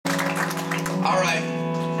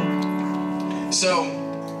So,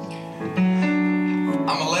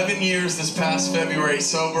 I'm 11 years this past February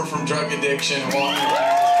sober from drug addiction, walking.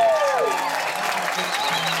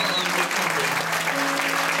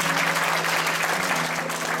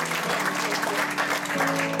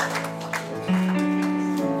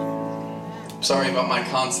 Sorry about my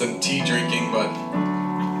constant tea drinking, but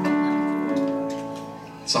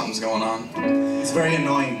something's going on. It's very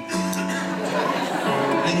annoying.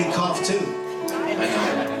 And you cough too. I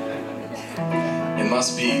know. It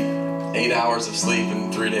must be 8 hours of sleep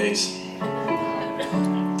in 3 days.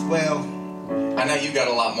 Well, I know you got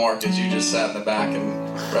a lot more because you just sat in the back and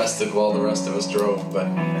rested while the rest of us drove, but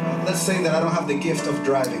let's say that I don't have the gift of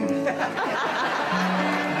driving.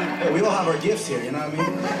 We all have our gifts here, you know what I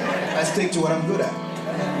mean? I stick to what I'm good at.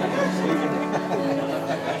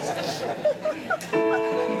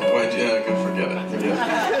 Well, yeah, forget it.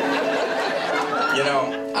 You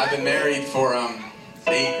know, I've been married for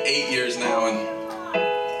eight years now, and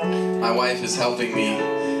my wife is helping me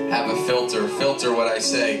have a filter what I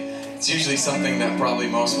say. It's usually something that probably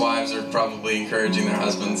most wives are probably encouraging their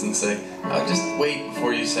husbands and say, oh, just wait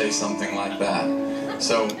before you say something like that.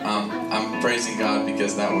 So I'm praising God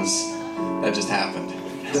because that just happened.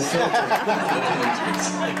 The filter.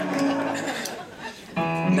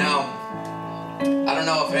 Now, I don't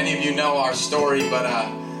know if any of you know our story, but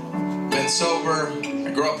been sober.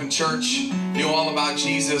 I grew up in church, knew all about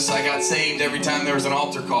Jesus. I got saved every time there was an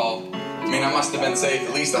altar call. I mean, I must have been saved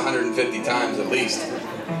at least 150 times at least.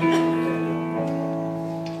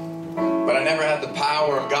 But I never had the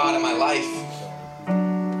power of God in my life.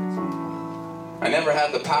 I never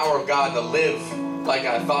had the power of God to live like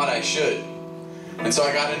I thought I should. And so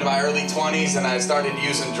I got into my early 20s and I started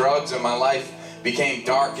using drugs, and my life became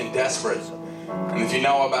dark and desperate. And if you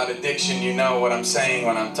know about addiction, you know what I'm saying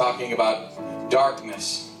when I'm talking about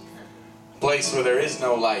darkness. A place where there is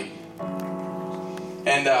no light.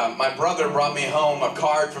 And my brother brought me home a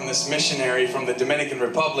card from this missionary from the Dominican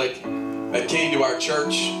Republic that came to our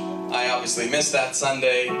church. I obviously missed that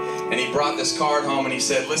Sunday. And he brought this card home and he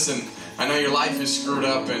said, listen, I know your life is screwed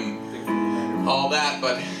up and all that,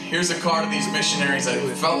 but here's a card of these missionaries. I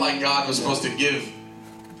felt like God was supposed to give.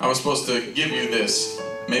 I was supposed to give you this.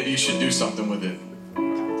 Maybe you should do something with it.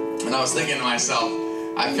 And I was thinking to myself,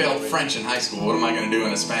 I failed French in high school. What am I going to do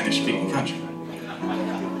in a Spanish-speaking country?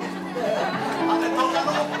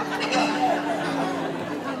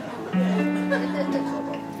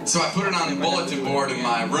 So I put it on a bulletin board in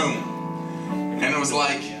my room. And it was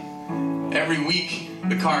like every week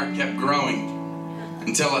the card kept growing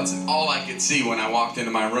until that's all I could see when I walked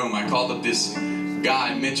into my room. I called up this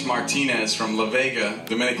guy, Mitch Martinez from La Vega,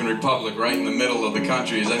 Dominican Republic, right in the middle of the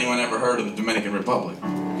country. Has anyone ever heard of the Dominican Republic?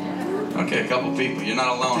 Okay, a couple people. You're not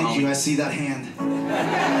alone, Thank homie. you, I see that hand.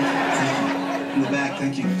 In the back,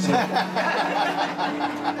 thank you.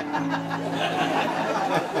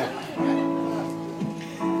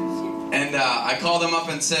 And I called him up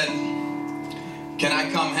and said, can I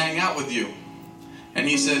come hang out with you? And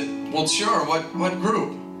he said, well, sure, what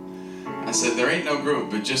group? I said, there ain't no group,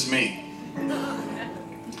 but just me.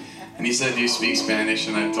 And he said, do you speak Spanish?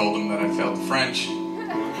 And I told him that I failed French.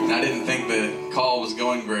 And I didn't think the call was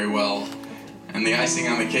going very well. And the icing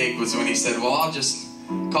on the cake was when he said, well, I'll just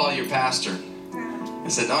call your pastor. I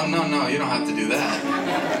said, oh, no, you don't have to do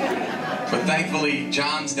that. But thankfully,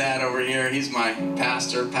 John's dad over here, he's my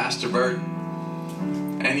pastor, Pastor Bert.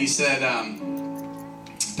 And he said,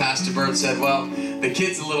 Pastor Bert said, well, the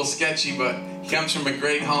kid's a little sketchy, but he comes from a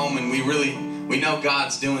great home, and we know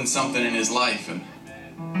God's doing something in his life. And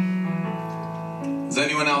is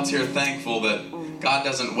anyone else here thankful that God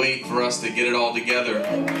doesn't wait for us to get it all together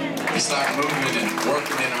to start moving and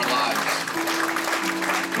working in our lives?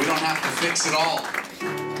 We don't have to fix it all.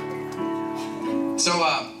 So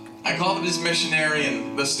I called up this missionary,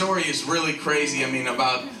 and the story is really crazy. I mean,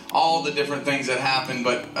 about all the different things that happened,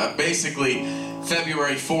 but basically,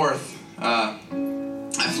 February 4th, I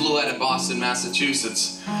flew out of Boston,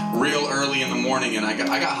 Massachusetts, real early in the morning, and I got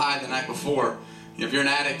high the night before. If you're an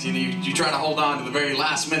addict, you try to hold on to the very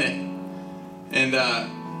last minute, and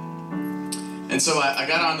so I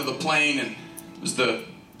got onto the plane, and it was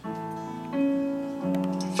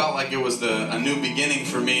felt like it was a new beginning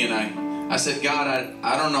for me, and I said, God,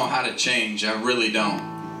 I don't know how to change. I really don't.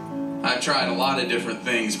 I've tried a lot of different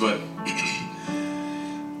things, but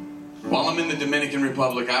while I'm in the Dominican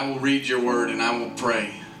Republic, I will read your word and I will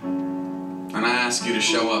pray. And I ask you to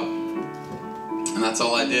show up. And that's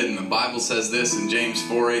all I did. And the Bible says this in James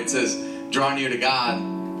 4:8, says, draw near to God,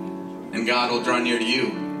 and God will draw near to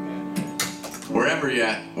you. Wherever you're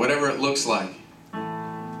at, whatever it looks like.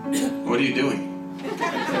 What are you doing?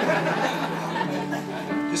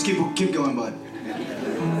 Just Just keep going, bud.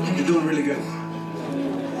 You're doing really good.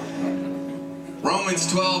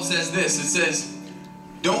 Romans 12 says this. It says,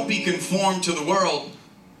 don't be conformed to the world,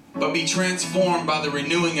 but be transformed by the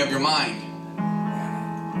renewing of your mind.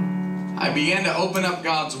 I began to open up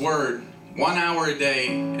God's Word 1 hour a day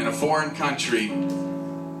in a foreign country.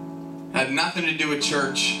 Had nothing to do with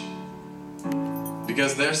church,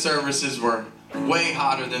 because their services were way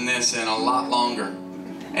hotter than this and a lot longer,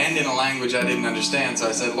 and in a language I didn't understand. So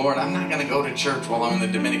I said, Lord, I'm not going to go to church while I'm in the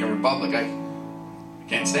Dominican Republic. I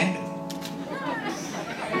can't stand it.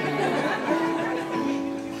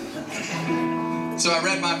 So I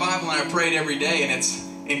read my Bible and I prayed every day, and it's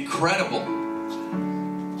incredible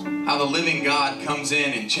how the living God comes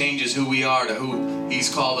in and changes who we are to who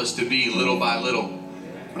He's called us to be little by little.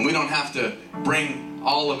 And we don't have to bring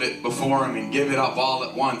all of it before Him and give it up all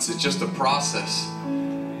at once. It's just a process.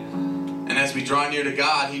 And as we draw near to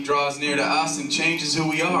God, He draws near to us and changes who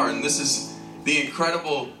we are. And this is the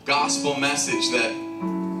incredible gospel message that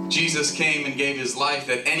Jesus came and gave His life,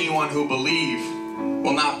 that anyone who believes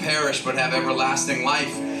will not perish but have everlasting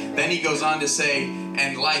life. Then He goes on to say,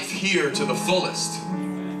 and life here to the fullest.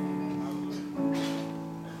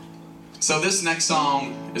 So this next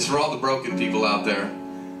song is for all the broken people out there.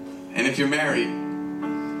 And if you're married,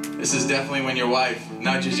 this is definitely when your wife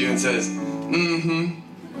nudges you and says, mm-hmm.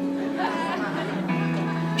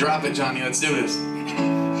 Drop it, Johnny, let's do this.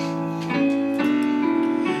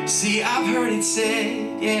 See, I've heard it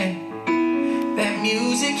said, yeah, that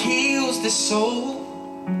music heals the soul.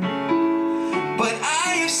 But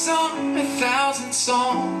I have sung 1,000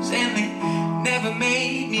 songs and they never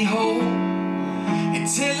made me whole,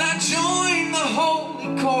 until I joined the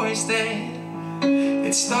holy chorus that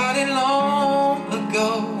it started long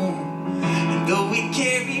ago. And though it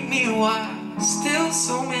carried me a while, still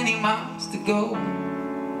so many miles to go.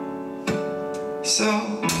 So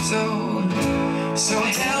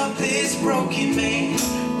help this broken man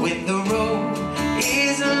when the road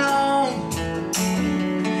is long,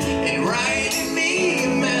 and write in me a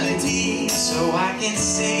melody so I can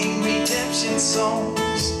sing redemption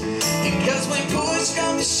songs. Because when push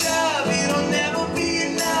comes to shove, it'll never be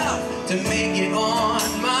enough to make it on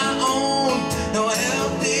my own. No,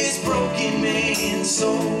 help this broken man's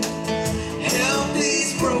soul. Help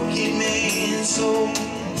this broken man's soul.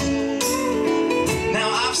 Now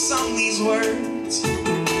I've sung these words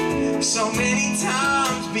so many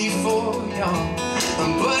times before, y'all,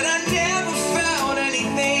 but I never found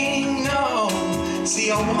anything, no. See,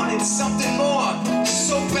 I wanted something more,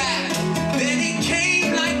 so bad. Then it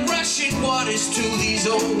came like rushing waters to these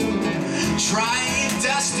old, trying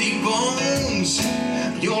dusty bones.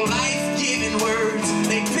 Your life-giving words,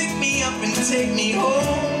 they pick me up and take me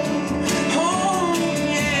home. Home,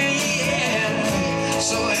 yeah, yeah.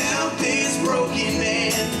 So help this broken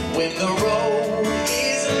man when the road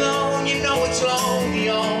is long. You know it's long,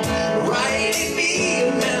 y'all. Write in me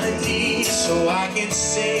a melody so I can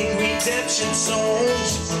sing redemption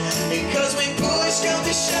songs. Because when push comes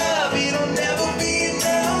to shove, it'll never be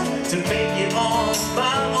enough to make it on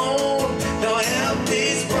my own. No, help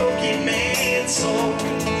this broken man's soul.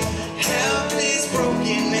 Help this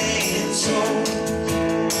broken man's soul.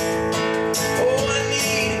 Oh, I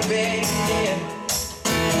need it, baby.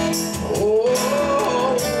 Oh,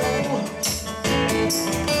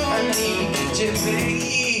 I need you, baby.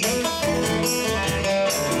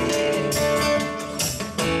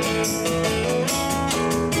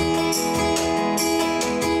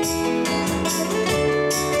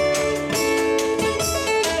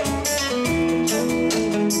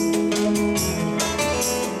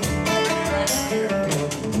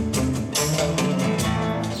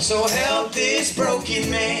 So help this broken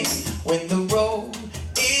man when the road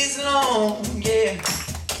is long, yeah.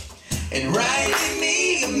 And write in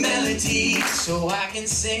me a melody so I can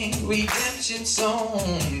sing redemption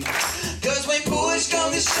songs. Cause when push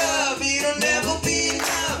comes to shove, it'll never be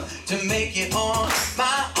enough to make it on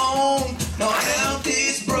my own. No, help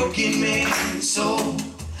this broken man's soul.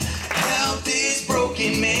 Help this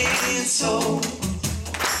broken man's soul.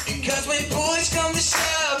 Because when push comes to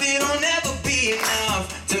shove, it'll never be enough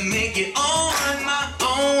to make it on my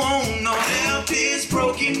own. No, help this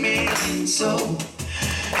broken man's soul.